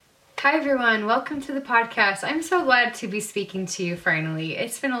Hi everyone, welcome to the podcast. I'm so glad to be speaking to you finally.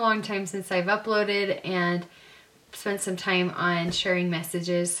 It's been a long time since I've uploaded and spent some time on sharing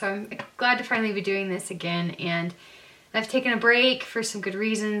messages, so I'm glad to finally be doing this again. And I've taken a break for some good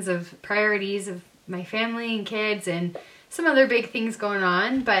reasons of priorities of my family and kids and some other big things going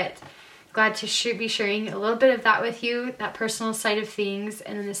on, but glad to be sharing a little bit of that with you, that personal side of things,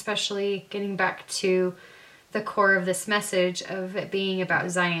 and then especially getting back to the core of this message of it being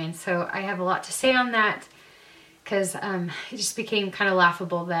about Zion. So I have a lot to say on that because it just became kind of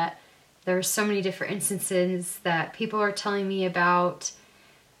laughable that there were so many different instances that people were telling me about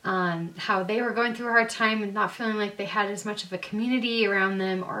how they were going through a hard time and not feeling like they had as much of a community around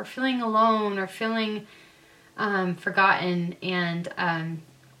them, or feeling alone, or feeling forgotten. And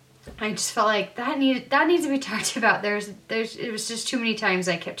I just felt like that needs to be talked about. It was just too many times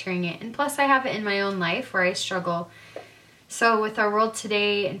I kept hearing it. And plus I have it in my own life where I struggle. So with our world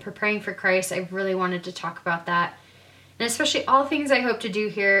today and preparing for Christ, I really wanted to talk about that. And especially all things I hope to do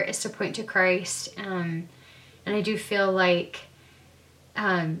here is to point to Christ. And I do feel like,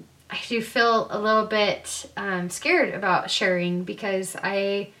 I feel a little bit scared about sharing because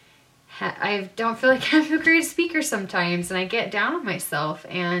I don't feel like I'm a great speaker sometimes, and I get down on myself,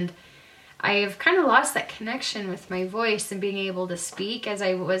 and I've kind of lost that connection with my voice and being able to speak, as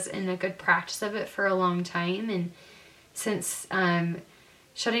I was in a good practice of it for a long time. And since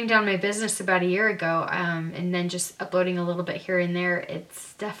shutting down my business about a year ago, and then just uploading a little bit here and there,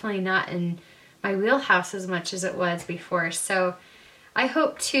 it's definitely not in my wheelhouse as much as it was before. So I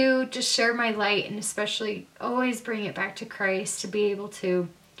hope to just share my light, and especially always bring it back to Christ, to be able to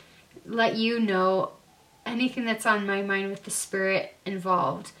let you know anything that's on my mind with the Spirit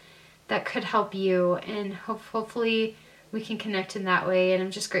involved that could help you, and hopefully we can connect in that way. And I'm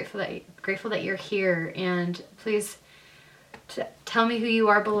just grateful that you're here. And please tell me who you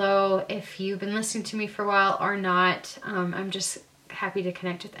are below, if you've been listening to me for a while or not. I'm just happy to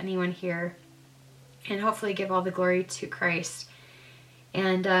connect with anyone here, and hopefully give all the glory to Christ.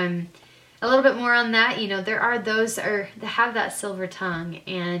 And a little bit more on that, there are those that have that silver tongue,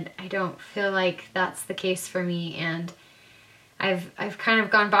 and I don't feel like that's the case for me. And I've kind of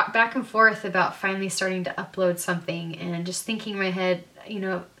gone back and forth about finally starting to upload something, and just thinking in my head,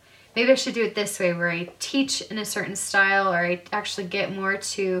 maybe I should do it this way, where I teach in a certain style, or I actually get more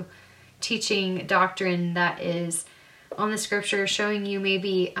to teaching doctrine that is on the scripture, showing you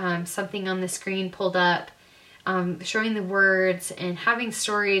maybe something on the screen pulled up, showing the words and having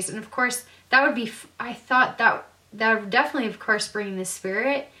stories. And of course that would be, I thought that would definitely, of course, bring the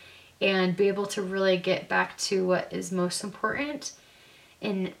Spirit and be able to really get back to what is most important.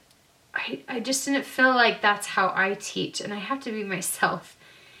 And I just didn't feel like that's how I teach, and I have to be myself.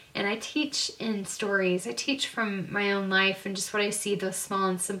 And I teach in stories. I teach from my own life and just what I see, those small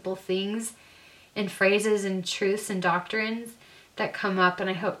and simple things and phrases and truths and doctrines that come up, and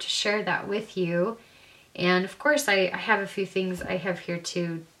I hope to share that with you. And of course I have a few things I have here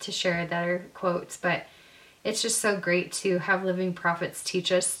to share that are quotes, but it's just so great to have living prophets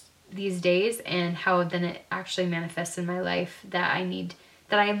teach us these days, and how then it actually manifests in my life that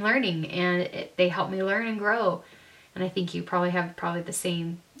I am learning, and they help me learn and grow. And I think you probably have the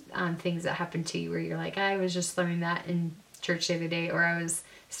same things that happen to you, where you're like, I was just learning that in church the other day, or I was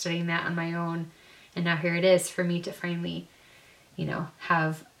studying that on my own, and now here it is for me to finally,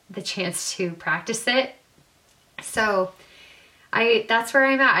 have the chance to practice it. So that's where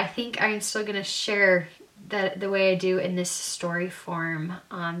I'm at. I think I'm still going to share the way I do in this story form,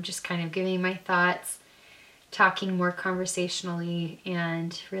 just kind of giving my thoughts, talking more conversationally,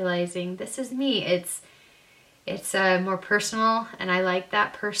 and realizing this is me. It's more personal, and I like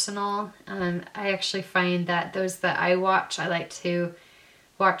that personal. I actually find that those that I watch, I like to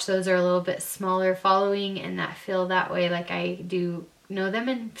watch those are a little bit smaller following, and that feel that way, like I do know them,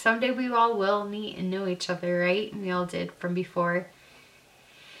 and someday we all will meet and know each other, right? And we all did from before.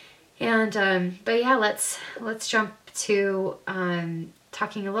 And but yeah, let's jump to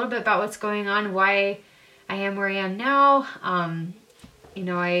talking a little bit about what's going on, why I am where I am now.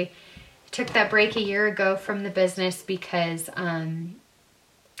 I took that break a year ago from the business because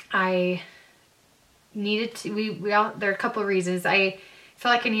I needed to. There are a couple of reasons. I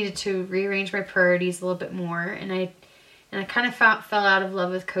felt like I needed to rearrange my priorities a little bit more, and I kind of fell out of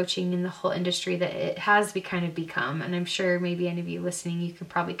love with coaching and the whole industry that it has kind of become. And I'm sure maybe any of you listening, you can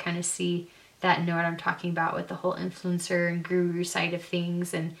probably kind of see that and know what I'm talking about with the whole influencer and guru side of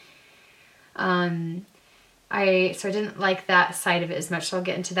things. And I didn't like that side of it as much, so I'll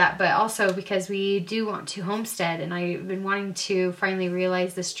get into that. But also because we do want to homestead, and I've been wanting to finally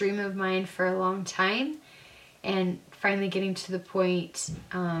realize this dream of mine for a long time, and finally getting to the point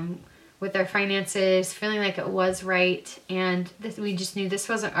with our finances, feeling like it was right, and we just knew this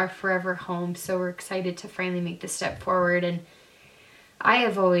wasn't our forever home, so we're excited to finally make the step forward. And I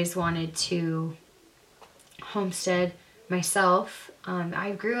have always wanted to homestead myself.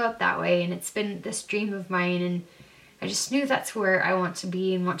 I grew up that way, and it's been this dream of mine, and I just knew that's where I want to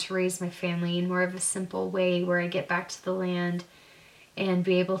be and want to raise my family in more of a simple way, where I get back to the land and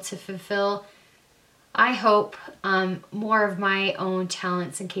be able to fulfill, I hope, more of my own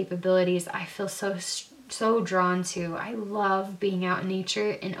talents and capabilities. I feel so drawn to. I love being out in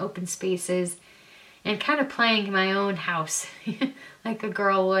nature in open spaces and kind of playing my own house like a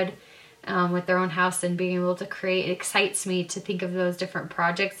girl would with their own house, and being able to create. It excites me to think of those different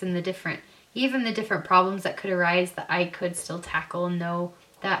projects and even the different problems that could arise that I could still tackle, and know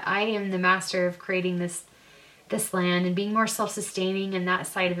that I am the master of creating this land and being more self-sustaining and that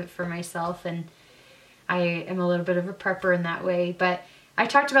side of it for myself. And I am a little bit of a prepper in that way. But I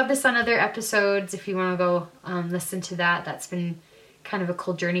talked about this on other episodes. If you want to go listen to that, that's been kind of a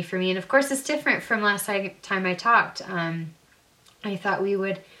cool journey for me. And of course, it's different from last time I talked. I thought we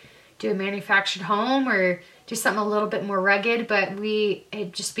would do a manufactured home or do something a little bit more rugged, but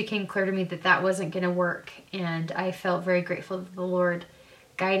it just became clear to me that wasn't going to work. And I felt very grateful that the Lord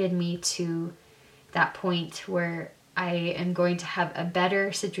guided me to that point where I am going to have a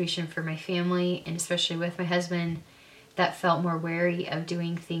better situation for my family, and especially with my husband, that felt more wary of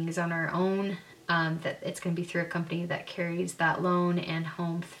doing things on our own, that it's going to be through a company that carries that loan and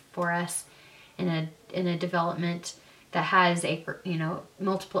home for us in a development that has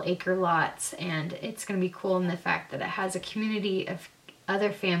multiple acre lots. And it's going to be cool in the fact that it has a community of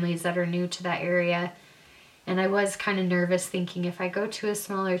other families that are new to that area. And I was kind of nervous, thinking if I go to a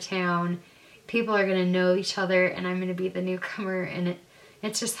smaller town, people are going to know each other and I'm going to be the newcomer, and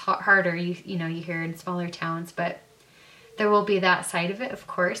it's just harder, you hear in smaller towns. But there will be that side of it, of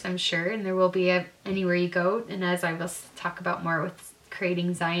course, I'm sure, and there will be anywhere you go, and as I will talk about more with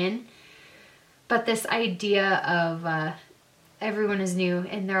creating Zion. But this idea of everyone is new,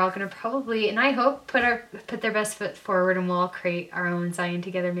 and they're all going to probably, and I hope, put their best foot forward, and we'll all create our own Zion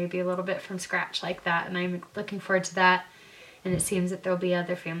together, maybe a little bit from scratch like that. And I'm looking forward to that. And it seems that there'll be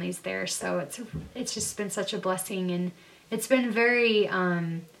other families there. So it's just been such a blessing, and it's been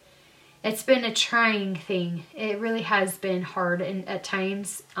it's been a trying thing. It really has been hard at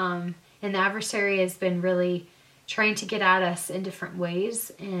times. And the adversary has been really trying to get at us in different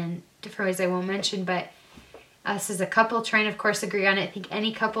ways I won't mention, but us as a couple trying to, of course, agree on it. I think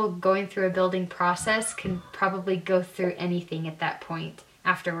any couple going through a building process can probably go through anything at that point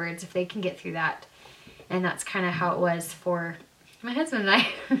afterwards, if they can get through that. And that's kind of how it was for my husband and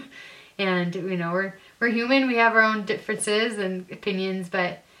I. And, we're human. We have our own differences and opinions.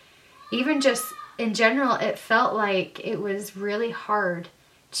 But even just in general, it felt like it was really hard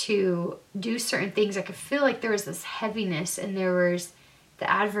to do certain things. I could feel like there was this heaviness, and there was the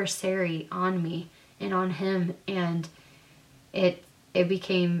adversary on me and on him. And it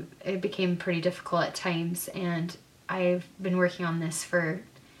became pretty difficult at times. And I've been working on this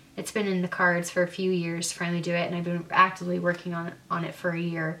it's been in the cards for a few years to finally do it, and I've been actively working on it for a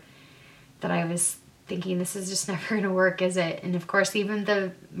year, that I was thinking, this is just never going to work, is it? And of course, even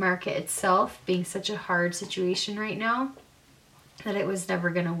the market itself being such a hard situation right now, that it was never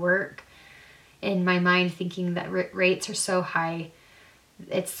going to work. In my mind, thinking that rates are so high,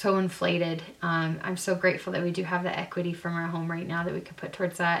 it's so inflated. I'm so grateful that we do have the equity from our home right now that we could put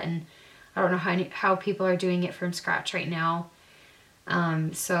towards that. And I don't know how people are doing it from scratch right now.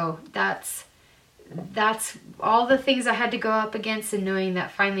 So that's all the things I had to go up against, and knowing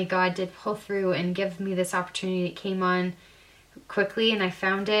that finally God did pull through and give me this opportunity. It came on quickly, and I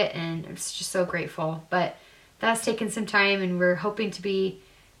found it, and I'm just so grateful. But that's taken some time, and we're hoping to be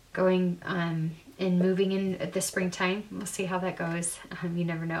going and moving in at the springtime. We'll see how that goes. You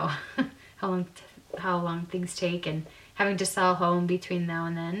never know how long things take, and having to sell a home between now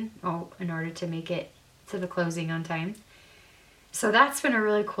and then in order to make it to the closing on time. So that's been a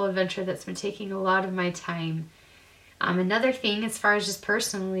really cool adventure that's been taking a lot of my time. Another thing, as far as just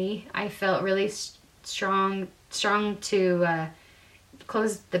personally, I felt really strong to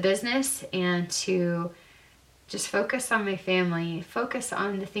close the business and to just focus on my family, focus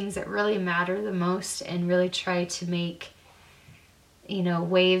on the things that really matter the most, and really try to make,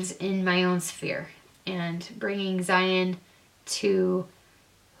 waves in my own sphere, and bringing Zion to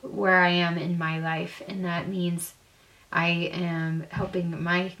where I am in my life. And that means I am helping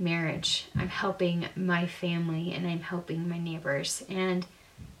my marriage, I'm helping my family, and I'm helping my neighbors. And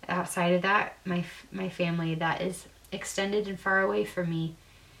outside of that, my family that is extended and far away from me.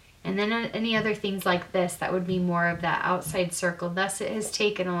 And then any other things like this that would be more of that outside circle. Thus, it has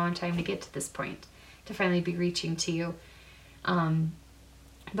taken a long time to get to this point, to finally be reaching to you. And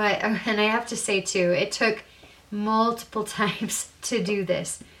I have to say too, it took multiple times to do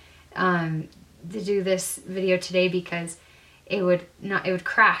this video today, because it would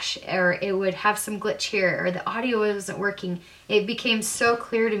crash, or it would have some glitch here, or the audio wasn't working. It became so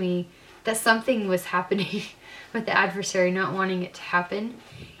clear to me that something was happening with the adversary not wanting it to happen.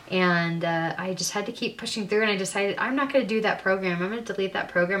 And I just had to keep pushing through, and I decided I'm not going to do that program. I'm going to delete that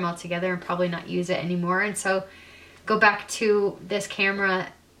program altogether and probably not use it anymore. And so go back to this camera,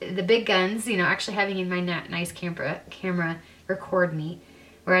 the big guns, actually having in my nice camera record me.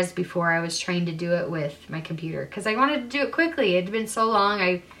 Whereas before I was trying to do it with my computer because I wanted to do it quickly. It had been so long.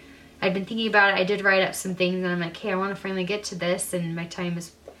 I'd been thinking about it. I did write up some things, and I'm like, hey, I want to finally get to this. And my time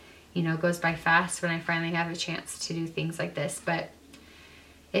is, goes by fast when I finally have a chance to do things like this. But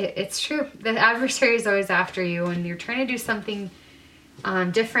it's true. The adversary is always after you when you're trying to do something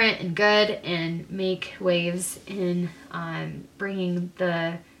different and good and make waves in bringing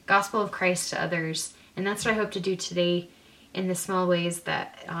the gospel of Christ to others. And that's what I hope to do today in the small ways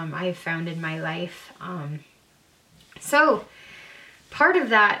that I have found in my life. So part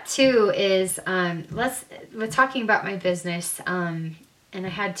of that too is we're talking about my business, and I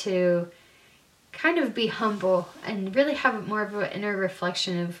had to kind of be humble and really have more of an inner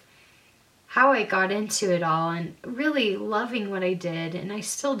reflection of how I got into it all, and really loving what I did, and I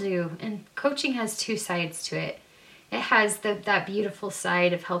still do. And coaching has two sides to it. It has that beautiful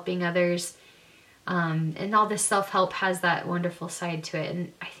side of helping others, and all this self-help has that wonderful side to it.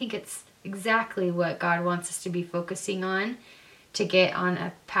 And I think it's exactly what God wants us to be focusing on to get on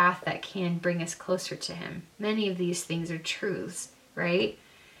a path that can bring us closer to Him. Many of these things are truths, right?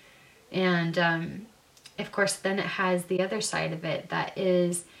 And of course, then it has the other side of it that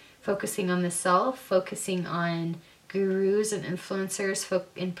is focusing on the self, focusing on gurus and influencers,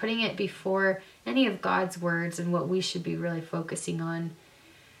 and putting it before any of God's words and what we should be really focusing on,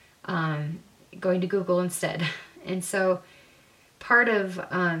 going to Google instead. And so part of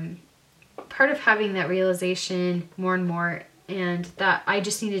having that realization more and more, and that I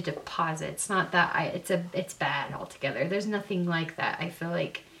just needed to pause it. It's not that it's bad altogether. There's nothing like that. I feel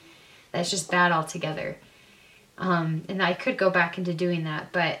like that's just bad altogether. And I could go back into doing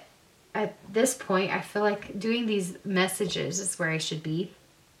that, but at this point, I feel like doing these messages is where I should be,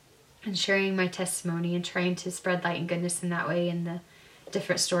 and sharing my testimony and trying to spread light and goodness in that way in the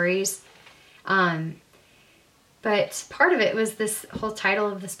different stories. But part of it was this whole title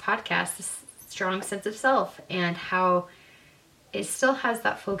of this podcast, this strong sense of self, and how it still has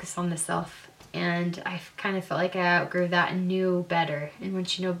that focus on the self. And I kind of felt like I outgrew that and knew better. And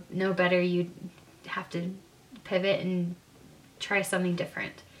once you know better, you have to pivot and try something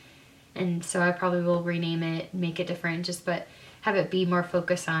different. And so I probably will rename it, make it different, but have it be more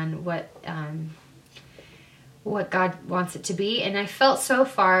focused on what God wants it to be. And I felt so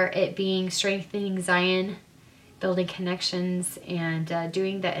far it being strengthening Zion, building connections, and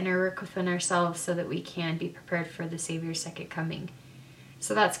doing that inner work within ourselves so that we can be prepared for the Savior's second coming.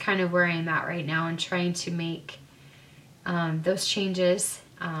 So that's kind of where I'm at right now, and trying to make those changes.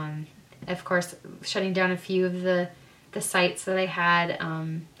 Of course, shutting down a few of the sites that I had.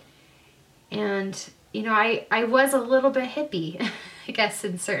 And, I was a little bit hippie, I guess,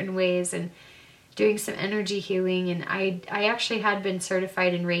 in certain ways, and doing some energy healing. And I actually had been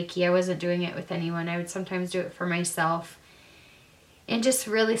certified in Reiki. I wasn't doing it with anyone. I would sometimes do it for myself. And just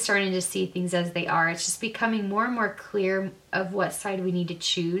really starting to see things as they are. It's just becoming more and more clear of what side we need to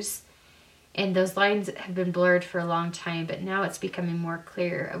choose. And those lines have been blurred for a long time, but now it's becoming more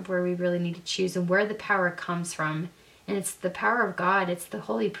clear of where we really need to choose and where the power comes from. And it's the power of God. It's the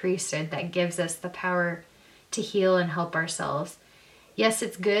Holy Priesthood that gives us the power to heal and help ourselves. Yes,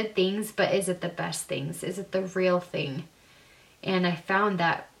 it's good things, but is it the best things? Is it the real thing? And I found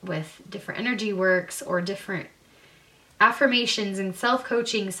that with different energy works or different affirmations and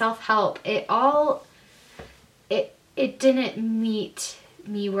self-coaching, self-help, it didn't meet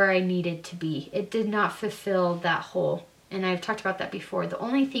me where I needed to be. It did not fulfill that hole. And I've talked about that before. The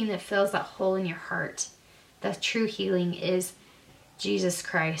only thing that fills that hole in your heart, the true healing, is Jesus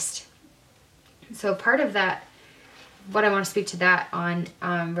Christ. So part of that, what I want to speak to that on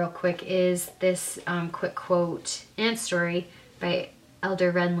real quick, is this quick quote and story by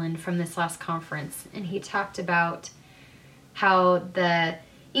Elder Renlund from this last conference. And he talked about how the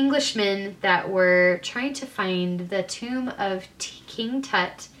Englishmen that were trying to find the tomb of King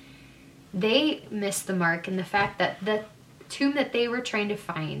Tut, they missed the mark, and the fact that the tomb that they were trying to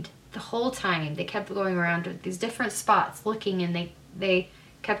find, the whole time they kept going around with these different spots looking, and they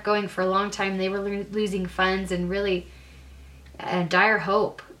kept going for a long time. They were losing funds and really dire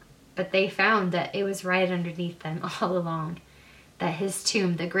hope. But they found that it was right underneath them all along. That his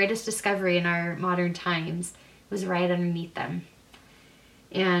tomb, the greatest discovery in our modern times, was right underneath them.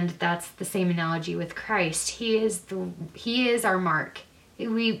 And that's the same analogy with Christ. He is our mark.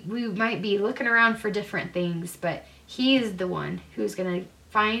 We might be looking around for different things, but he is the one who's going to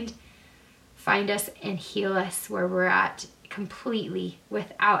find us and heal us where we're at completely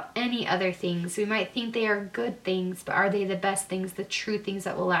without any other things. We might think they are good things, but are they the best things, the true things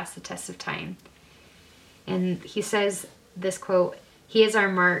that will last the test of time? And he says this quote, "He is our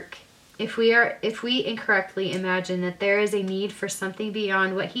mark. If we incorrectly imagine that there is a need for something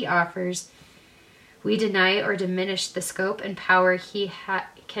beyond what he offers, we deny or diminish the scope and power he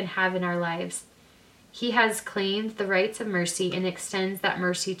can have in our lives. He has claimed the rights of mercy and extends that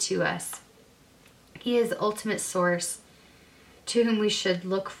mercy to us. He is the ultimate source to whom we should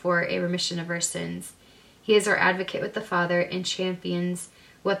look for a remission of our sins. He is our advocate with the Father and champions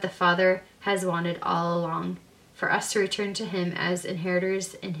what the Father has wanted all along, for us to return to him as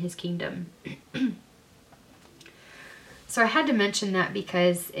inheritors in his kingdom." So I had to mention that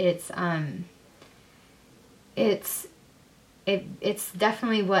because it's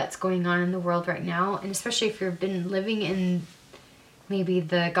definitely what's going on in the world right now, and especially if you've been living in maybe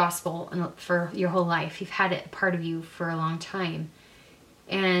the gospel for your whole life, you've had it part of you for a long time,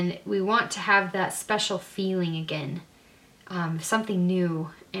 and we want to have that special feeling again, something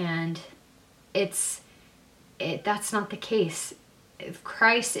new, and that's not the case. If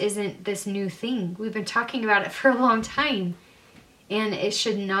Christ isn't this new thing. We've been talking about it for a long time. And it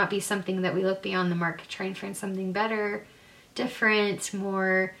should not be something that we look beyond the mark, try and find something better, different,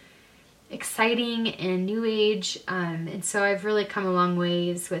 more exciting and new age. And so I've really come a long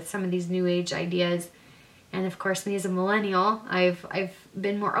ways with some of these new age ideas. And of course, me as a millennial, I've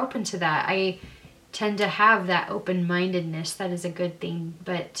been more open to that. I tend to have that open-mindedness. That is a good thing.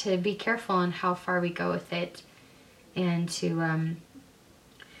 But to be careful on how far we go with it, and to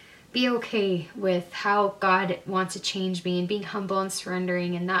be okay with how God wants to change me, and being humble and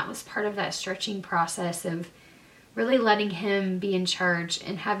surrendering. And that was part of that stretching process of really letting him be in charge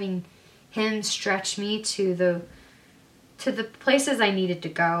and having him stretch me to the places I needed to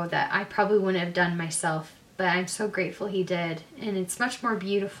go that I probably wouldn't have done myself. But I'm so grateful he did. And it's much more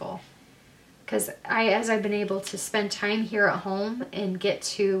beautiful because as I've been able to spend time here at home and get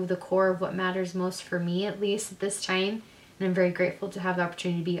to the core of what matters most for me, at least at this time. And I'm very grateful to have the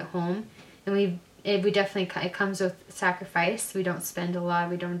opportunity to be at home. And we definitely, it comes with sacrifice. We don't spend a lot.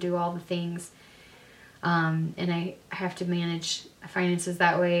 We don't do all the things. And I have to manage finances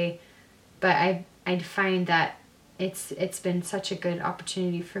that way. But I find that it's been such a good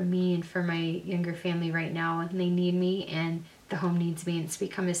opportunity for me and for my younger family right now. And they need me, and the home needs me. And it's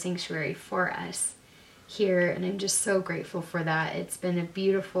become a sanctuary for us here. And I'm just so grateful for that. It's been a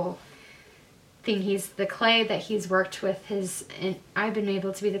beautiful thing. He's the clay that he's worked with and I've been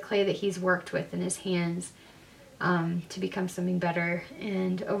able to be the clay that he's worked with in his hands to become something better.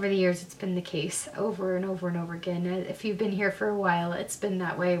 And over the years, it's been the case over and over and over again. If you've been here for a while, it's been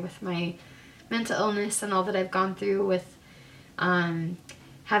that way with my mental illness and all that I've gone through with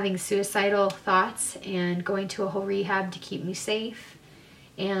having suicidal thoughts and going to a whole rehab to keep me safe,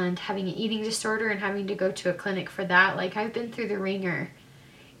 and having an eating disorder and having to go to a clinic for that. Like, I've been through the ringer.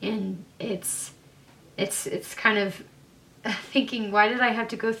 And it's kind of thinking, why did I have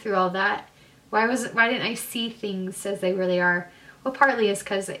to go through all that? Why didn't I see things as they really are? Well, partly is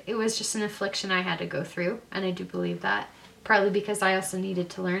because it was just an affliction I had to go through, and I do believe that. Partly because I also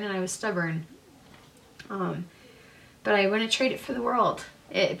needed to learn, and I was stubborn. But I wouldn't trade it for the world.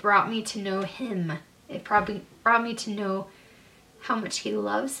 It brought me to know him. It probably brought me to know how much he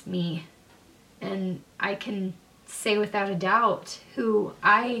loves me, and I can say without a doubt who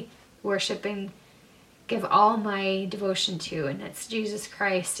I worship and give all my devotion to, and that's Jesus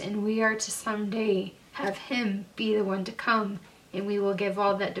Christ. And we are to someday have him be the one to come, and we will give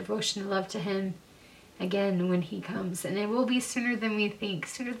all that devotion and love to him again when he comes. And it will be sooner than we think,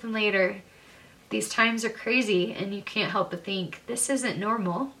 sooner than later. These times are crazy, and you can't help but think, this isn't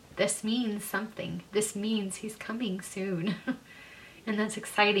normal. This means something. This means he's coming soon. And that's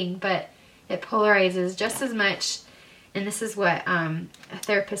exciting, but it polarizes just as much. And this is what a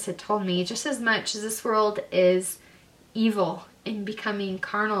therapist had told me. Just as much as this world is evil and becoming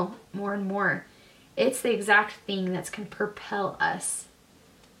carnal more and more, it's the exact thing that can propel us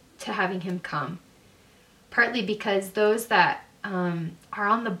to having him come. Partly because those that are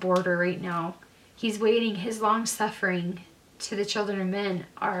on the border right now, he's waiting. His long suffering to the children of men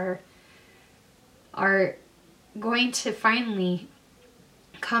are going to finally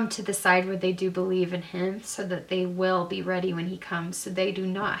come to the side where they do believe in him, so that they will be ready when he comes, so they do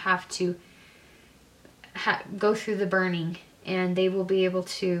not have to go through the burning, and they will be able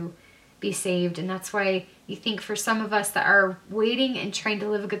to be saved. And that's why you think for some of us that are waiting and trying to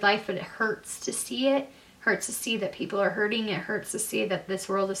live a good life, but it hurts to see it, hurts to see that people are hurting, it hurts to see that this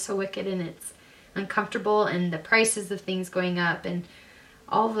world is so wicked and it's uncomfortable, and the prices of things going up, and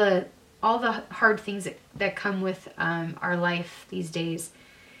all the hard things that come with our life these days.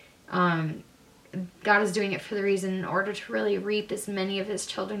 God is doing it for the reason, in order to really reap as many of his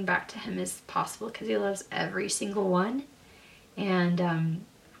children back to him as possible, because he loves every single one. And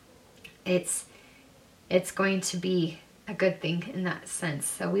it's going to be a good thing in that sense.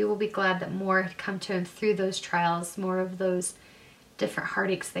 So we will be glad that more come to him through those trials, more of those different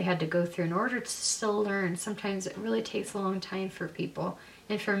heartaches they had to go through in order to still learn. Sometimes it really takes a long time for people,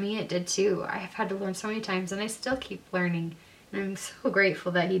 and for me it did too. I have had to learn so many times, and I still keep learning, and I'm so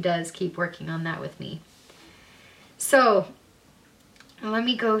grateful that he does keep working on that with me. So let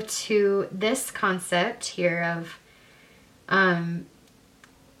me go to this concept here of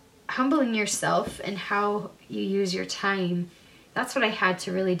humbling yourself and how you use your time. That's what I had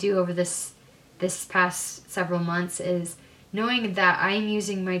to really do over this past several months, is knowing that I'm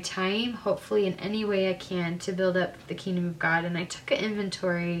using my time, hopefully in any way I can, to build up the kingdom of God. And I took an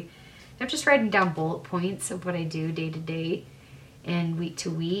inventory. I'm just writing down bullet points of what I do day to day and week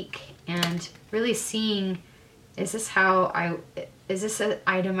to week, and really seeing, is this an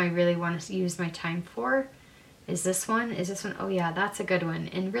item I really want to use my time for? Is this one? Oh yeah, that's a good one.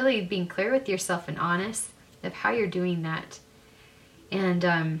 And really being clear with yourself and honest of how you're doing that.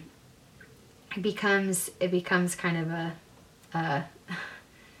 And it becomes kind of a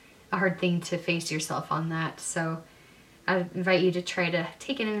hard thing to face yourself on that. So I invite you to try to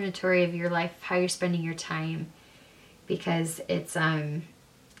take an inventory of your life, how you're spending your time, because it's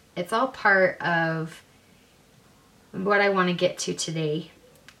all part of what I want to get to today.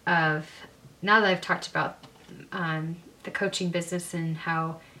 Of now that I've talked about the coaching business and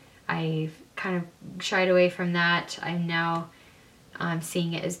how I've kind of shied away from that, I'm now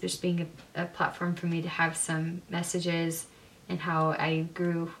seeing it as just being a platform for me to have some messages, and how I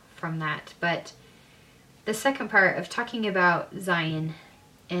grew from that. But the second part of talking about Zion,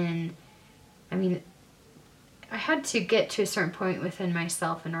 and I mean, I had to get to a certain point within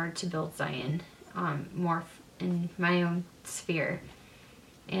myself in order to build Zion more in my own sphere.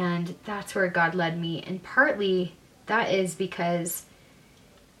 And that's where God led me. And partly that is because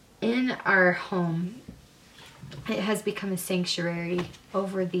in our home, it has become a sanctuary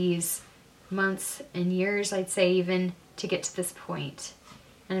over these months and years, I'd say, even to get to this point.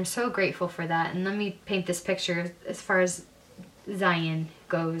 And I'm so grateful for that. And let me paint this picture as far as Zion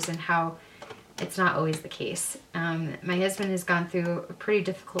goes, and how it's not always the case. My husband has gone through a pretty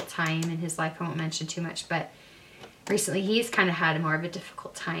difficult time in his life. I won't mention too much, but recently he's kind of had more of a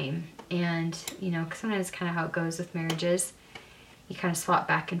difficult time. And, you know, sometimes kind of how it goes with marriages. You kind of swap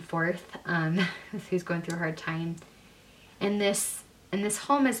back and forth with who's going through a hard time. And this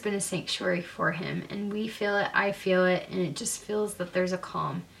home has been a sanctuary for him. And we feel it, I feel it, and it just feels that there's a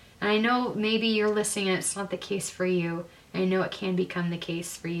calm. And I know maybe you're listening and it's not the case for you. I know it can become the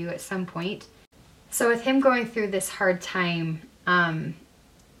case for you at some point. So with him going through this hard time,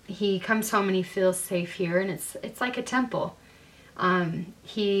 he comes home and he feels safe here, and it's like a temple.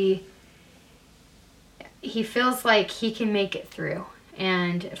 He feels like he can make it through.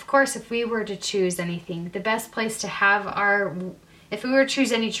 And of course, if we were to choose anything, the best place to have if we were to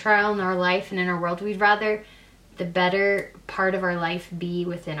choose any trial in our life and in our world, we'd rather the better part of our life be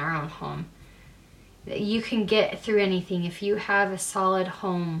within our own home. You can get through anything if you have a solid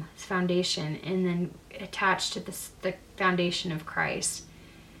home foundation, and then attached to the foundation of Christ.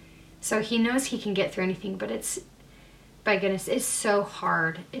 So he knows he can get through anything, but it's, by goodness, it's so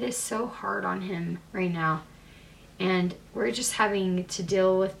hard. It is so hard on him right now. And we're just having to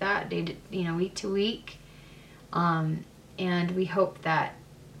deal with that week to week. And we hope that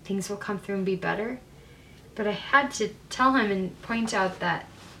things will come through and be better. But I had to tell him and point out that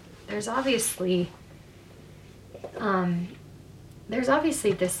there's obviously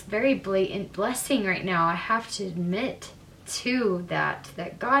this very blatant blessing right now. I have to admit too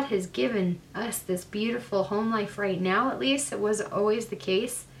that God has given us this beautiful home life right now. At least it wasn't always the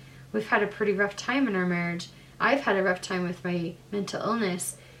case. We've had a pretty rough time in our marriage. I've had a rough time with my mental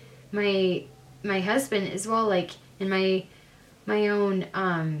illness. My husband as well, like in my own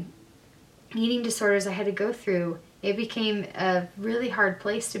eating disorders I had to go through. It became a really hard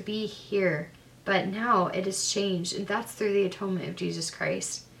place to be here. But now it has changed, and that's through the atonement of Jesus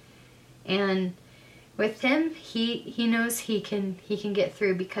Christ. And with him, he knows he can get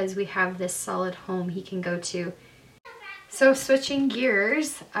through because we have this solid home he can go to. So switching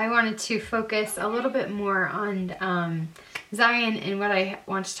gears, I wanted to focus a little bit more on Zion and what I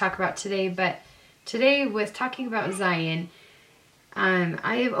want to talk about today. But today, with talking about Zion,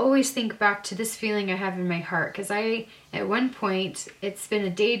 I always think back to this feeling I have in my heart, because at one point, it's been a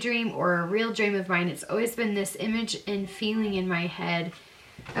daydream or a real dream of mine. It's always been this image and feeling in my head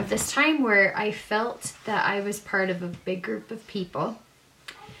of this time where I felt that I was part of a big group of people,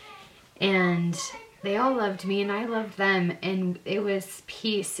 and they all loved me and I loved them, and it was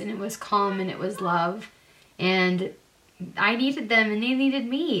peace and it was calm and it was love, and I needed them and they needed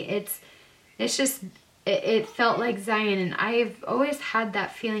me. It's just, it felt like Zion, and I've always had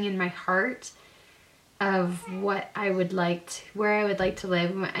that feeling in my heart of what I would like to, where I would like to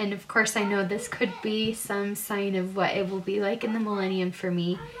live. And of course I know this could be some sign of what it will be like in the millennium for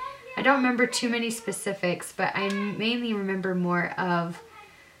me. I don't remember too many specifics, but I mainly remember more of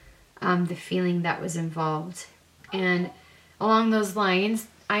the feeling that was involved. And along those lines,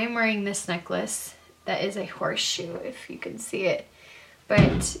 I am wearing this necklace that is a horseshoe, if you can see it.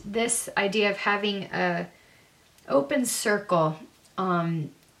 But this idea of having a open circle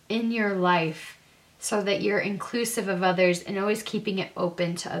in your life, so that you're inclusive of others and always keeping it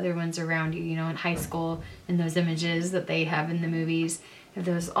open to other ones around you. You know, in high school, and those images that they have in the movies,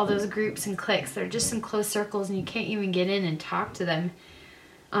 of all those groups and cliques, they're just in closed circles and you can't even get in and talk to them.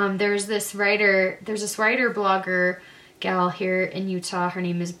 There's this writer blogger gal here in Utah. Her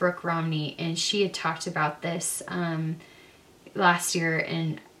name is Brooke Romney, and she had talked about this last year,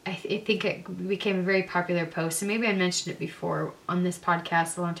 and I think it became a very popular post, and maybe I mentioned it before on this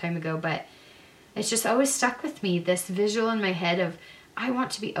podcast a long time ago, but it's just always stuck with me, this visual in my head of I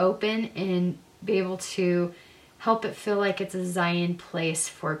want to be open and be able to help it feel like it's a Zion place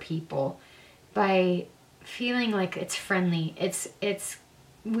for people by feeling like it's friendly. It's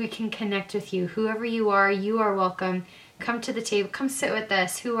we can connect with you. Whoever you are welcome. Come to the table. Come sit with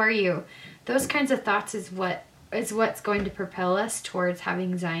us. Who are you? Those kinds of thoughts is what's going to propel us towards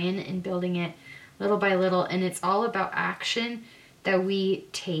having Zion and building it little by little. And it's all about action that we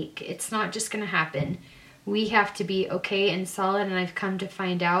take. It's not just going to happen. We have to be okay and solid, and I've come to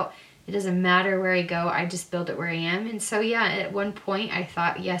find out it doesn't matter where I go, I just build it where I am. And so yeah, at one point I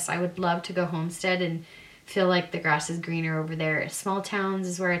thought, yes, I would love to go homestead and feel like the grass is greener over there. Small towns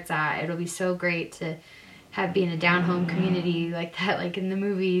is where it's at. It'll be so great to be in a down home community like that, like in the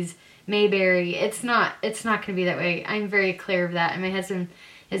movies, Mayberry. It's not going to be that way. I'm very clear of that, and my husband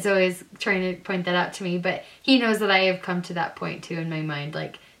is always trying to point that out to me, but he knows that I have come to that point too in my mind.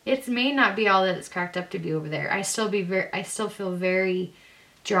 Like, it may not be all that it's cracked up to be over there. I still feel very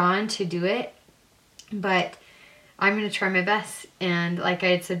drawn to do it, but I'm going to try my best. And like I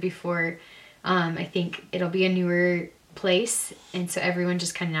had said before, I think it'll be a newer place, and so everyone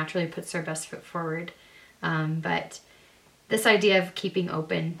just kind of naturally puts their best foot forward. But this idea of keeping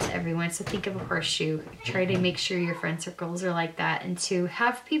open to everyone. So think of a horseshoe. Try to make sure your friend circles are like that, and to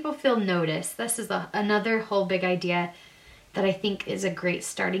have people feel noticed. This is another whole big idea that I think is a great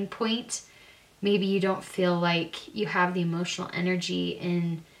starting point. Maybe you don't feel like you have the emotional energy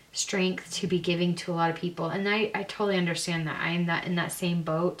and strength to be giving to a lot of people. And I totally understand that. I am in that same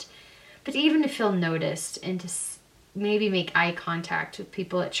boat. But even to feel noticed and to maybe make eye contact with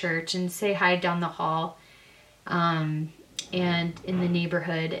people at church and say hi down the hall, and in the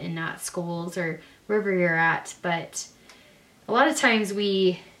neighborhood and at schools or wherever you're at. But a lot of times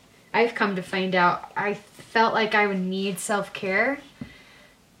I've come to find out I felt like I would need self-care.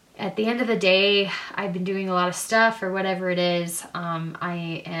 At the end of the day, I've been doing a lot of stuff or whatever it is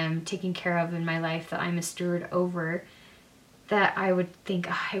I am taking care of in my life that I'm a steward over, that I would think,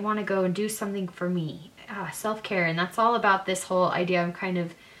 oh, I want to go and do something for me. Self-care. And that's all about this whole idea of kind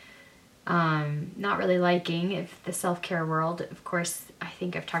of not really liking if the self-care world. Of course, I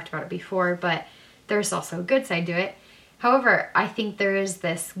think I've talked about it before, but there's also a good side to it. However, I think there is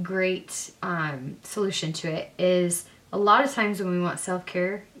this great solution to it. Is a lot of times when we want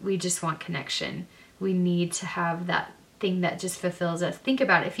self-care, we just want connection. We need to have that thing that just fulfills us. Think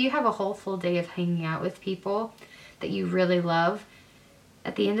about it. If you have a whole full day of hanging out with people that you really love,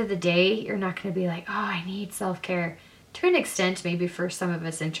 at the end of the day, you're not going to be like, oh, I need self-care. To an extent, maybe for some of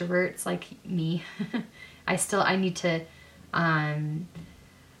us introverts like me, I need to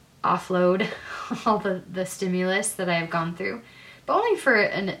offload all the stimulus that I have gone through, but only for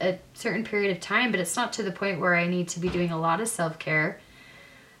a certain period of time. But it's not to the point where I need to be doing a lot of self-care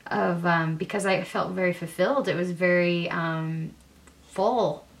because I felt very fulfilled. It was very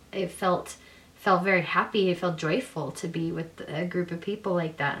full. It felt very happy. It felt joyful to be with a group of people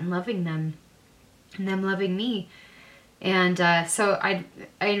like that and loving them. and them loving me. And so I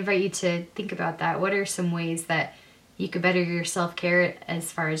invite you to think about that. What are some ways that you could better your self-care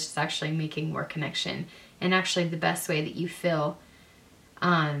as far as just actually making more connection? And actually the best way that you feel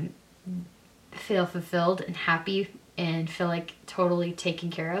fulfilled and happy and feel like totally taken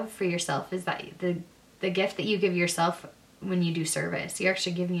care of for yourself is that the gift that you give yourself when you do service. You're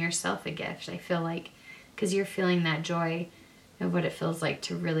actually giving yourself a gift, I feel like, because you're feeling that joy of what it feels like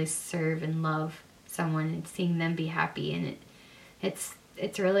to really serve and love someone and seeing them be happy. And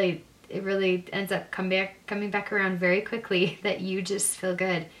it really ends up coming back around very quickly that you just feel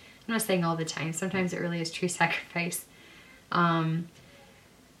good. I'm not saying all the time. Sometimes it really is true sacrifice.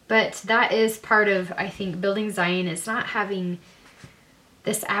 But that is part of, I think, building Zion. It's not having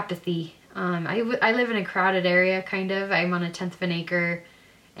this apathy. I live in a crowded area, kind of. I'm on a 10th of an acre,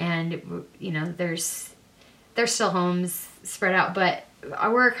 and there's still homes spread out, but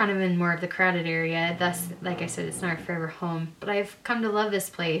we're kind of in more of the crowded area. Thus, like I said, it's not our forever home. But I've come to love this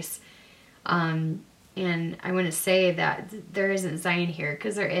place, and I want to say that there isn't Zion here,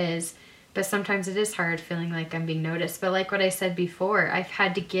 because there is. But sometimes it is hard feeling like I'm being noticed. But like what I said before, I've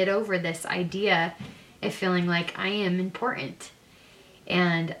had to get over this idea of feeling like I am important.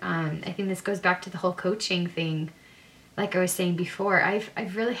 And I think this goes back to the whole coaching thing. Like I was saying before,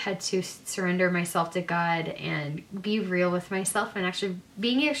 I've really had to surrender myself to God and be real with myself, and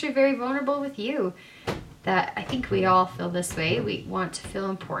being very vulnerable with you. That I think we all feel this way. We want to feel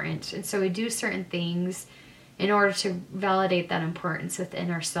important. And so we do certain things in order to validate that importance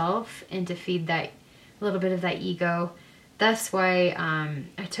within ourselves and to feed that little bit of that ego. That's why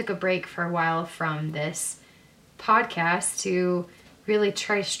I took a break for a while from this podcast to really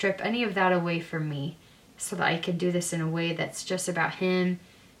try to strip any of that away from me so that I could do this in a way that's just about Him.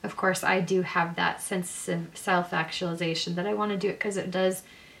 Of course, I do have that sense of self-actualization that I want to do it because it does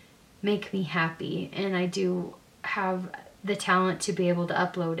make me happy, and I do have the talent to be able to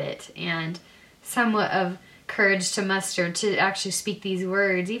upload it and somewhat of courage to muster to actually speak these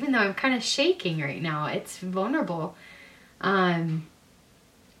words, even though I'm kind of shaking right now. It's vulnerable.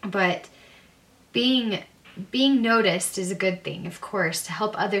 But being noticed is a good thing, of course, to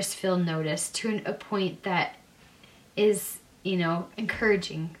help others feel noticed to a point that is,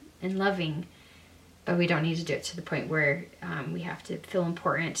 encouraging and loving. But we don't need to do it to the point where we have to feel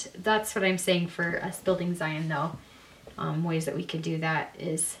important. That's what I'm saying for us building Zion, though. Ways that we could do that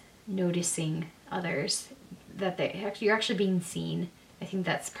is noticing others, that you're actually being seen. I think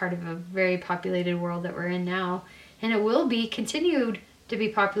that's part of a very populated world that we're in now, and it will be continued to be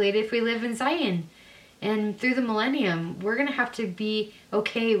populated if we live in Zion. And through the millennium, we're going to have to be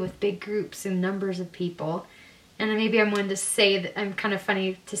okay with big groups and numbers of people. And maybe I'm one to say that I'm kind of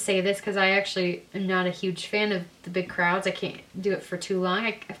funny to say this because I actually am not a huge fan of the big crowds. I can't do it for too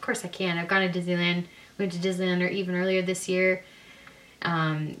long. Of course I can. I've gone to Disneyland. Went to Disneyland even earlier this year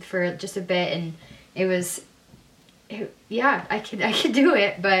for just a bit, and I could do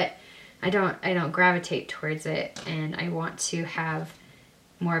it, but I don't gravitate towards it, and I want to have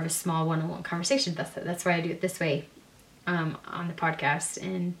more of a small one-on-one conversation. That's why I do it this way on the podcast,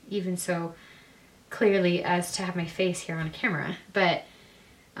 and even so clearly as to have my face here on a camera. But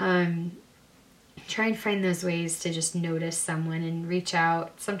try and find those ways to just notice someone and reach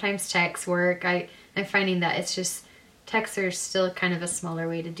out. Sometimes texts work. I'm finding that it's just texts are still kind of a smaller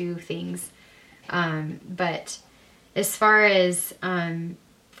way to do things. But as far as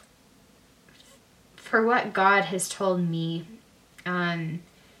for what God has told me, and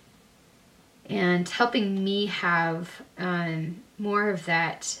helping me have more of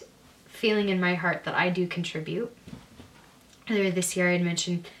that feeling in my heart that I do contribute. Earlier this year I had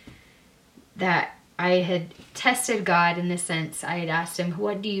mentioned that I had tested God in the sense I had asked Him,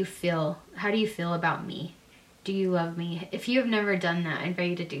 what do you feel? How do you feel about me? Do you love me? If you have never done that, I invite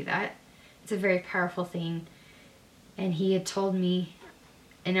you to do that. It's a very powerful thing. And He had told me,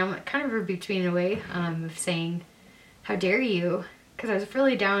 and I'm kind of between a way of saying, how dare you? Because I was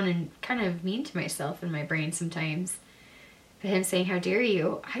really down and kind of mean to myself in my brain sometimes. But Him saying, how dare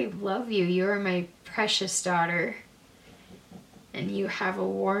you? I love you. You are my precious daughter. And you have a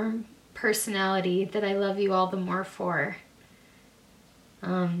warm personality that I love you all the more for.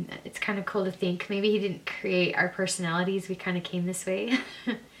 It's kind of cool to think. Maybe He didn't create our personalities. We kind of came this way.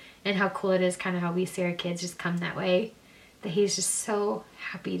 And how cool it is kind of how we see our kids just come that way. That He's just so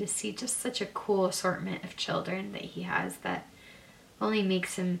happy to see just such a cool assortment of children that He has that only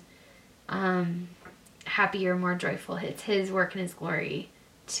makes Him happier, more joyful. It's His work and His glory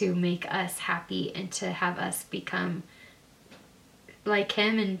to make us happy and to have us become like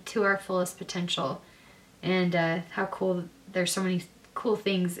Him and to our fullest potential. And how cool, there's so many cool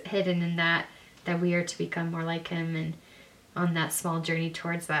things hidden in that that we are to become more like him, and on that small journey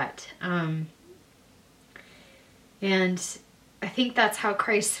towards that. And I think that's how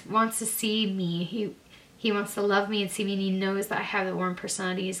Christ wants to see me. He wants to love me and see me, and he knows that I have a warm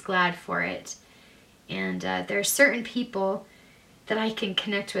personality. He's glad for it. And there are certain people that I can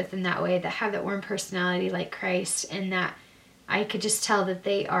connect with in that way, that have that warm personality like Christ, and that I could just tell that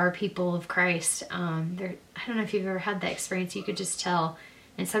they are people of Christ. I don't know if you've ever had that experience. You could just tell.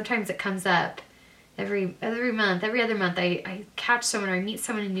 And sometimes it comes up every other month, I catch someone, or I meet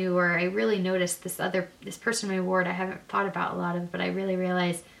someone new, or I really notice this person in my ward I haven't thought about a lot of, but I really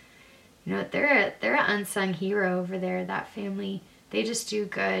realize, they're an unsung hero over there. That family, they just do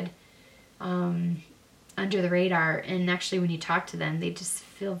good under the radar. And actually, when you talk to them, they just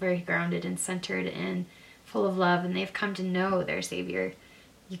feel very grounded and centered and full of love, and they've come to know their Savior.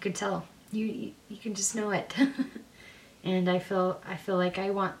 You could tell. You can just know it. And I feel like I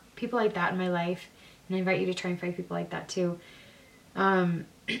want people like that in my life, and I invite you to try and find people like that too.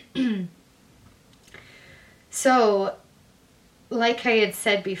 So, like I had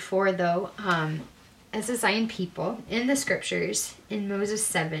said before, though, as a Zion people in the scriptures in Moses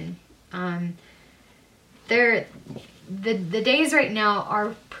 7, the days right now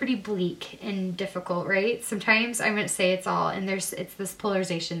are pretty bleak and difficult, right? Sometimes I wouldn't say it's all, and it's this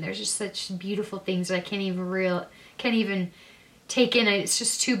polarization. There's just such beautiful things that I can't even take in. It's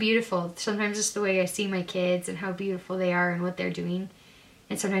just too beautiful. Sometimes it's the way I see my kids and how beautiful they are and what they're doing,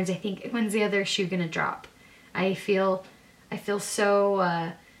 and sometimes I think, when's the other shoe gonna drop? I feel so.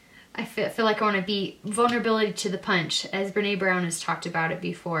 I feel like I want to be vulnerability to the punch, as Brene Brown has talked about it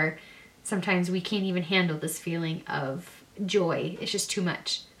before. Sometimes we can't even handle this feeling of joy. It's just too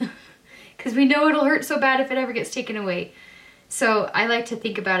much. Because we know it'll hurt so bad if it ever gets taken away. So I like to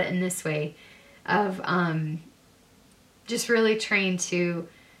think about it in this way of just really trying to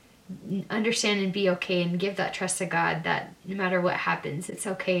understand and be okay, and give that trust to God that no matter what happens, it's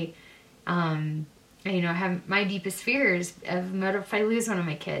okay. I have my deepest fears of what if I lose one of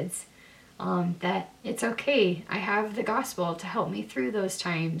my kids. That it's okay. I have the gospel to help me through those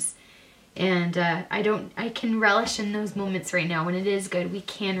times. And I can relish in those moments right now when it is good. We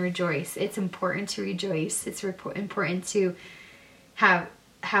can rejoice. It's important to rejoice. It's important to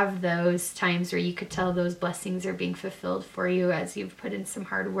have those times where you could tell those blessings are being fulfilled for you as you've put in some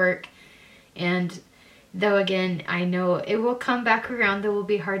hard work. And though, again, I know it will come back around. There will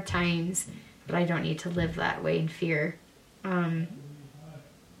be hard times, but I don't need to live that way in fear.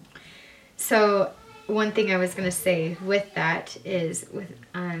 So one thing I was going to say with that is with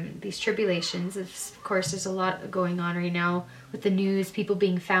these tribulations, of course, there's a lot going on right now with the news, people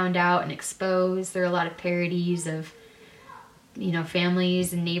being found out and exposed. There are a lot of parodies of,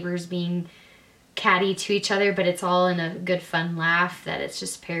 families and neighbors being catty to each other, but it's all in a good, fun laugh that it's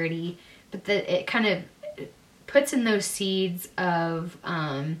just parody. But it kind of puts in those seeds of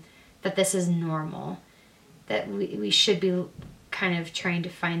that this is normal, that we should be kind of trying to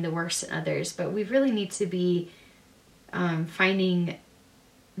find the worst in others, but we really need to be finding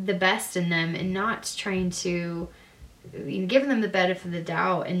the best in them, and not trying to give them the benefit of the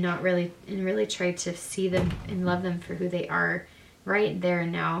doubt, and really try to see them and love them for who they are right there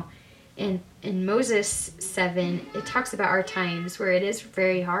and now. And in Moses 7, it talks about our times where it is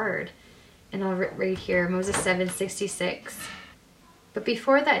very hard. And I'll read here, Moses 7:66. But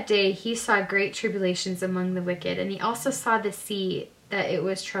before that day he saw great tribulations among the wicked, and he also saw the sea that it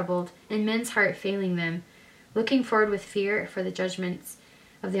was troubled, and men's heart failing them, looking forward with fear for the judgments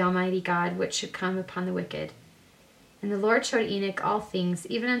of the Almighty God, which should come upon the wicked. And the Lord showed Enoch all things,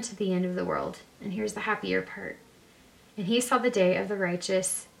 even unto the end of the world. And here's the happier part. And he saw the day of the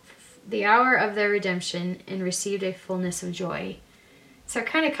righteous, the hour of their redemption, and received a fullness of joy. So it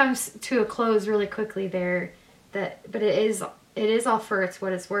kind of comes to a close really quickly there, but it is all for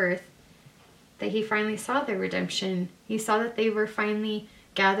what it's worth, that he finally saw their redemption. He saw that they were finally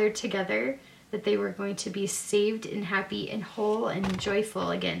gathered together, that they were going to be saved and happy and whole and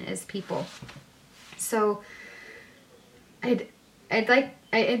joyful again as people. So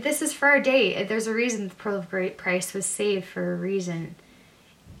this is for our day. There's a reason the pearl of great price was saved, for a reason,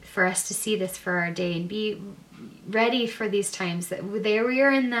 for us to see this for our day and be ready for these times. That there we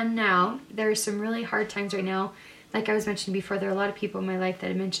are in them now. There are some really hard times right now. Like I was mentioning before, there are a lot of people in my life that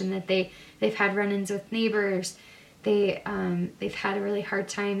have mentioned that they've had run-ins with neighbors. They've had a really hard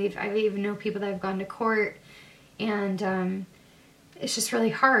time. I even know people that have gone to court, and it's just really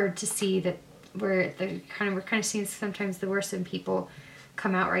hard to see that we're kind of seeing sometimes the worst in people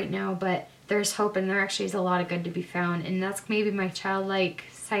come out right now. But there's hope, and there actually is a lot of good to be found, and that's maybe my childlike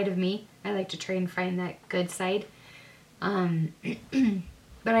side of me. I like to try and find that good side.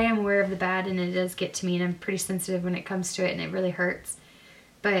 But I am aware of the bad, and it does get to me, and I'm pretty sensitive when it comes to it, and it really hurts.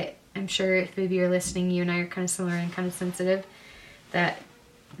 But I'm sure if maybe you're listening, you and I are kind of similar and kind of sensitive, that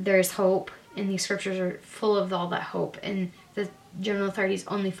there's hope, and these scriptures are full of all that hope, and the general authorities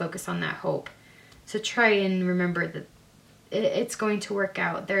only focus on that hope. So try and remember that it's going to work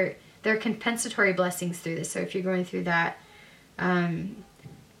out. There are compensatory blessings through this. So if you're going through that,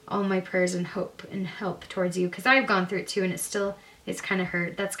 all my prayers and hope and help towards you, because I've gone through it too, and it's kind of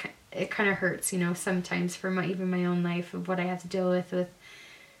hurt. It kind of hurts, sometimes for even my own life of what I have to deal with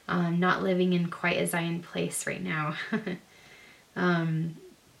not living in quite a Zion place right now.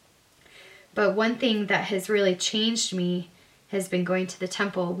 But one thing that has really changed me has been going to the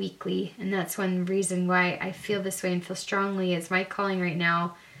temple weekly, and that's one reason why I feel this way and feel strongly is my calling right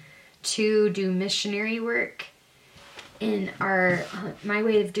now to do missionary work in my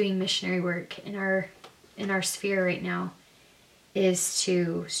way of doing missionary work in our sphere right now is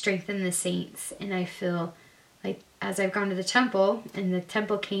to strengthen the saints. And I feel like as I've gone to the temple, and the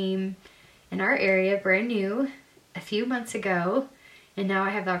temple came in our area brand new a few months ago, and now I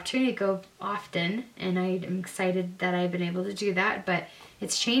have the opportunity to go often, and I'm excited that I've been able to do that, but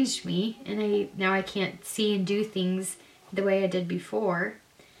it's changed me, and now I can't see and do things the way I did before.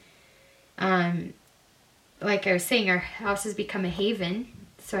 Like I was saying, our house has become a haven,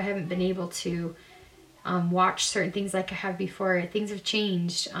 so I haven't been able to watch certain things like I have before. Things have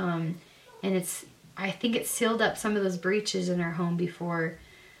changed, and I think it's sealed up some of those breaches in our home before.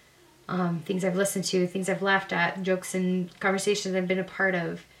 Things I've listened to, things I've laughed at, jokes and conversations I've been a part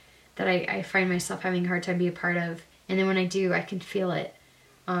of that I find myself having a hard time being a part of. And then when I do, I can feel it.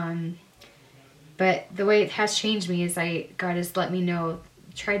 But the way it has changed me is God has let me know,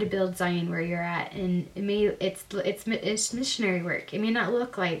 try to build Zion where you're at. And it's missionary work. It may not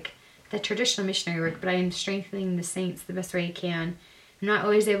look like the traditional missionary work, but I am strengthening the saints the best way I can. I'm not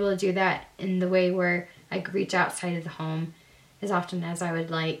always able to do that in the way where I reach outside of the home as often as I would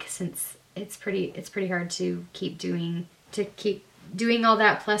like, since it's pretty hard to keep doing all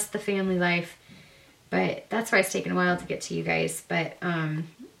that plus the family life. But that's why it's taken a while to get to you guys. But I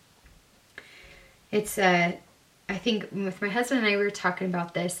think with my husband and I, we were talking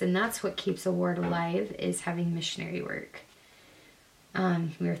about this, and that's what keeps a ward alive, is having missionary work.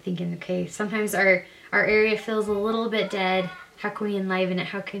 We were thinking, okay, sometimes our area feels a little bit dead. How can we enliven it?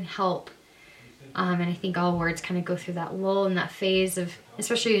 How can help? And I think all wards kind of go through that lull and that phase of,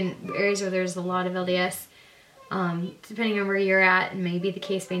 especially in areas where there's a lot of LDS, depending on where you're at, and maybe the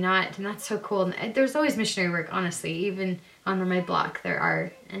case may not, and that's so cool. And there's always missionary work, honestly, even on my block there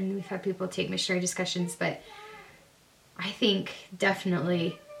are, and we've had people take missionary discussions, but I think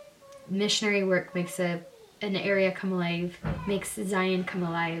definitely missionary work makes an area come alive, makes Zion come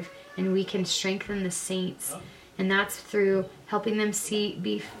alive, and we can strengthen the saints, and that's through helping them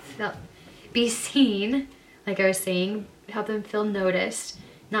be seen, like I was saying, help them feel noticed,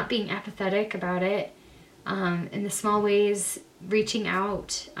 not being apathetic about it, in the small ways, reaching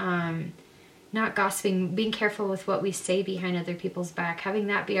out, not gossiping, being careful with what we say behind other people's back, having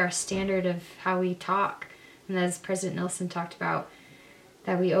that be our standard of how we talk. And as President Nelson talked about,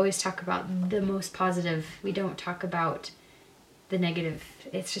 that we always talk about the most positive. We don't talk about the negative.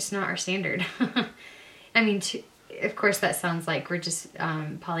 It's just not our standard. I mean, of course that sounds like we're just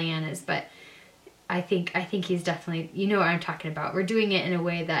Pollyannas, but I think he's definitely, you know what I'm talking about. We're doing it in a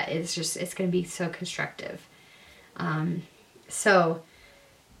way that is just, it's going to be so constructive. So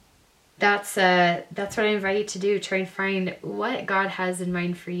that's what I invite you to do. Try and find what God has in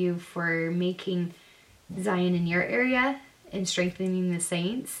mind for you for making Zion in your area and strengthening the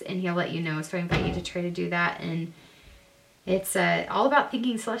saints, and he'll let you know. So I invite you to try to do that. And it's all about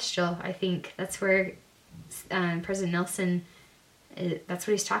thinking celestial. I think that's where President Nelson, that's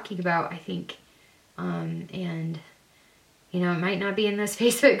what he's talking about, I think. And you know, it might not be in those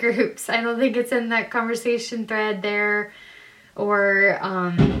Facebook groups. I don't think it's in that conversation thread there, or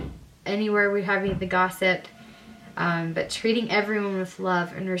anywhere we're having the gossip. But treating everyone with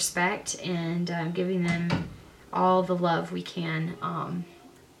love and respect, and giving them all the love we can,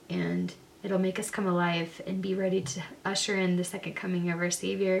 and it'll make us come alive and be ready to usher in the second coming of our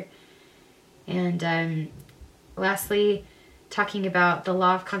Savior. And lastly, talking about the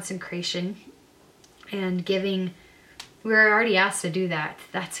law of consecration and giving. We're already asked to do that.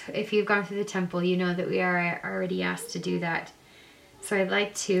 That's, if you've gone through the temple, you know that we are already asked to do that. So I'd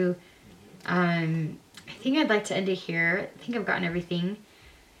like to, I think I'd like to end it here. I think I've gotten everything.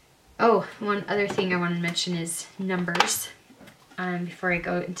 Oh, one other thing I want to mention is numbers. Before I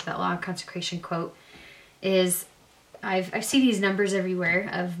go into that law of consecration quote, is I've seen these numbers everywhere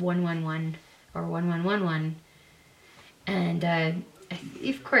of 111 or 1111, and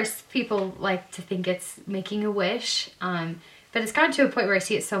of course, people like to think it's making a wish, but it's gotten to a point where I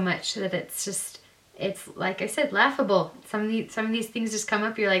see it so much that it's like I said, laughable. Some of these things just come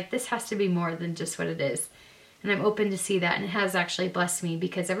up. You're like, this has to be more than just what it is, and I'm open to see that, and it has actually blessed me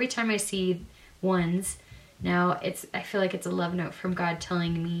because every time I see ones, now I feel like it's a love note from God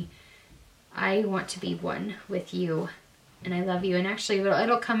telling me, I want to be one with you, and I love you. And actually,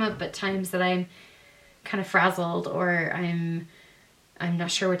 it'll come up at times that I'm kind of frazzled, or I'm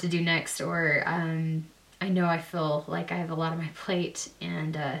not sure what to do next, or I know I feel like I have a lot on my plate,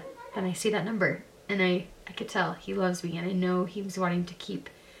 and I see that number, and I could tell he loves me, and I know he was wanting to keep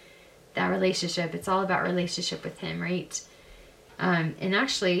that relationship. It's all about relationship with him, right? And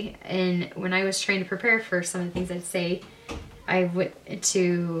actually, when I was trying to prepare for some of the things I'd say, I went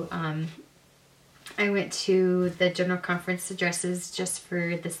to the General Conference addresses just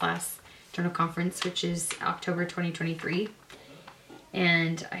for this last General Conference, which is October 2023.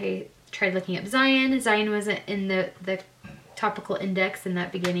 And I tried looking up Zion. Zion wasn't in the topical index in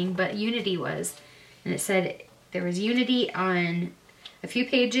that beginning, but unity was. And it said there was unity on a few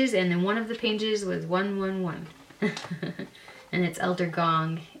pages, and then one of the pages was 111. And it's Elder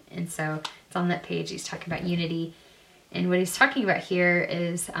Gong. And so it's on that page. He's talking about unity. And what he's talking about here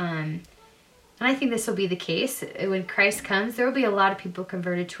is, and I think this will be the case, when Christ comes, there will be a lot of people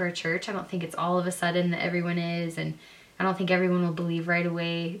converted to our church. I don't think it's all of a sudden that everyone is, and I don't think everyone will believe right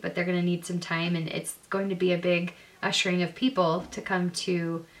away, but they're going to need some time, and it's going to be a big ushering of people to come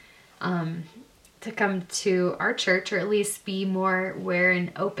to our church, or at least be more aware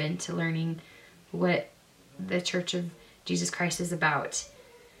and open to learning what the Church of Jesus Christ is about,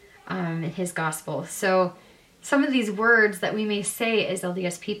 and his gospel. So some of these words that we may say as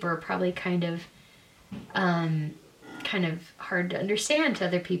LDS people are probably kind of hard to understand to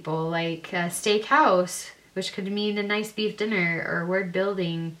other people, like steakhouse, which could mean a nice beef dinner, or word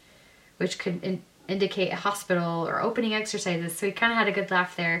building, which could indicate a hospital, or opening exercises. So he kind of had a good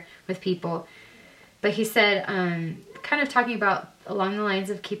laugh there with people. But he said, kind of talking about along the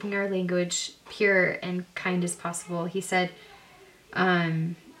lines of keeping our language pure and kind as possible. He said,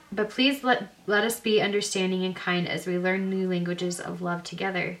 but please let us be understanding and kind as we learn new languages of love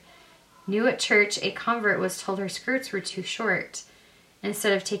together. New at church, a convert was told her skirts were too short.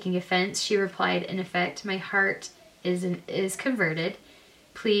 Instead of taking offense, she replied, in effect, my heart is converted.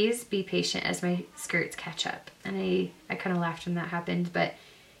 Please be patient as my skirts catch up. And I kind of laughed when that happened, but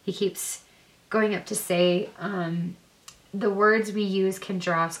he keeps going up to say, the words we use can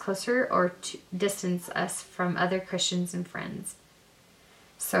draw us closer or distance us from other Christians and friends.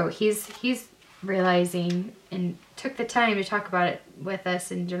 So he's realizing, and took the time to talk about it with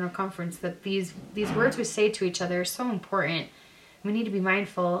us in General Conference, that these words we say to each other are so important. We need to be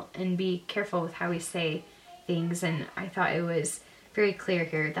mindful and be careful with how we say things, and I thought it was very clear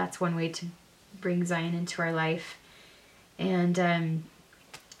here. That's one way to bring Zion into our life. And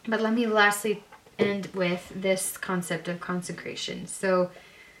but let me lastly end with this concept of consecration. So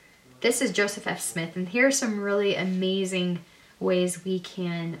this is Joseph F. Smith, and here are some really amazing ways we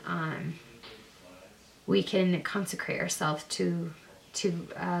can consecrate ourselves to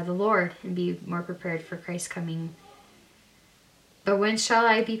the Lord and be more prepared for Christ's coming. But when shall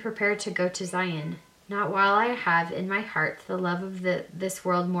I be prepared to go to Zion? Not while I have in my heart the love of this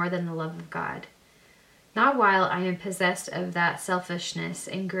world more than the love of God. Not while I am possessed of that selfishness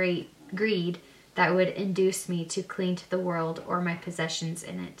and great greed that would induce me to cling to the world or my possessions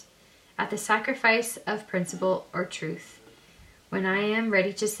in it, at the sacrifice of principle or truth. When I am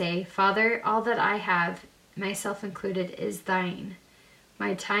ready to say, Father, all that I have, myself included, is thine.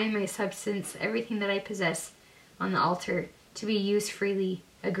 My time, my substance, everything that I possess on the altar, to be used freely,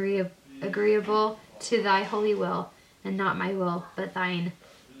 agreeable to thy holy will, and not my will, but thine,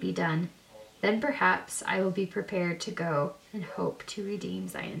 be done. Then perhaps I will be prepared to go and hope to redeem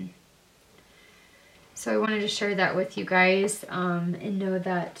Zion. So I wanted to share that with you guys, and know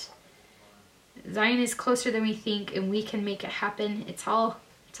that Zion is closer than we think, and we can make it happen. It's all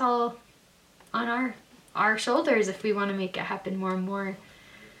on our shoulders if we want to make it happen more and more.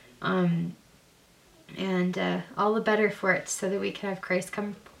 And all the better for it, so that we can have Christ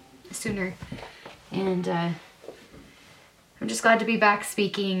come sooner. And I'm just glad to be back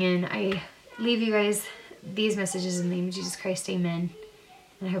speaking, and I leave you guys these messages in the name of Jesus Christ. Amen.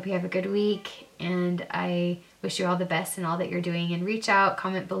 And I hope you have a good week, and I wish you all the best in all that you're doing. And reach out,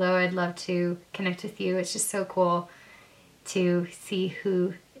 comment below. I'd love to connect with you. It's just so cool to see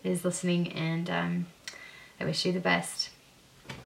who is listening, and I wish you the best.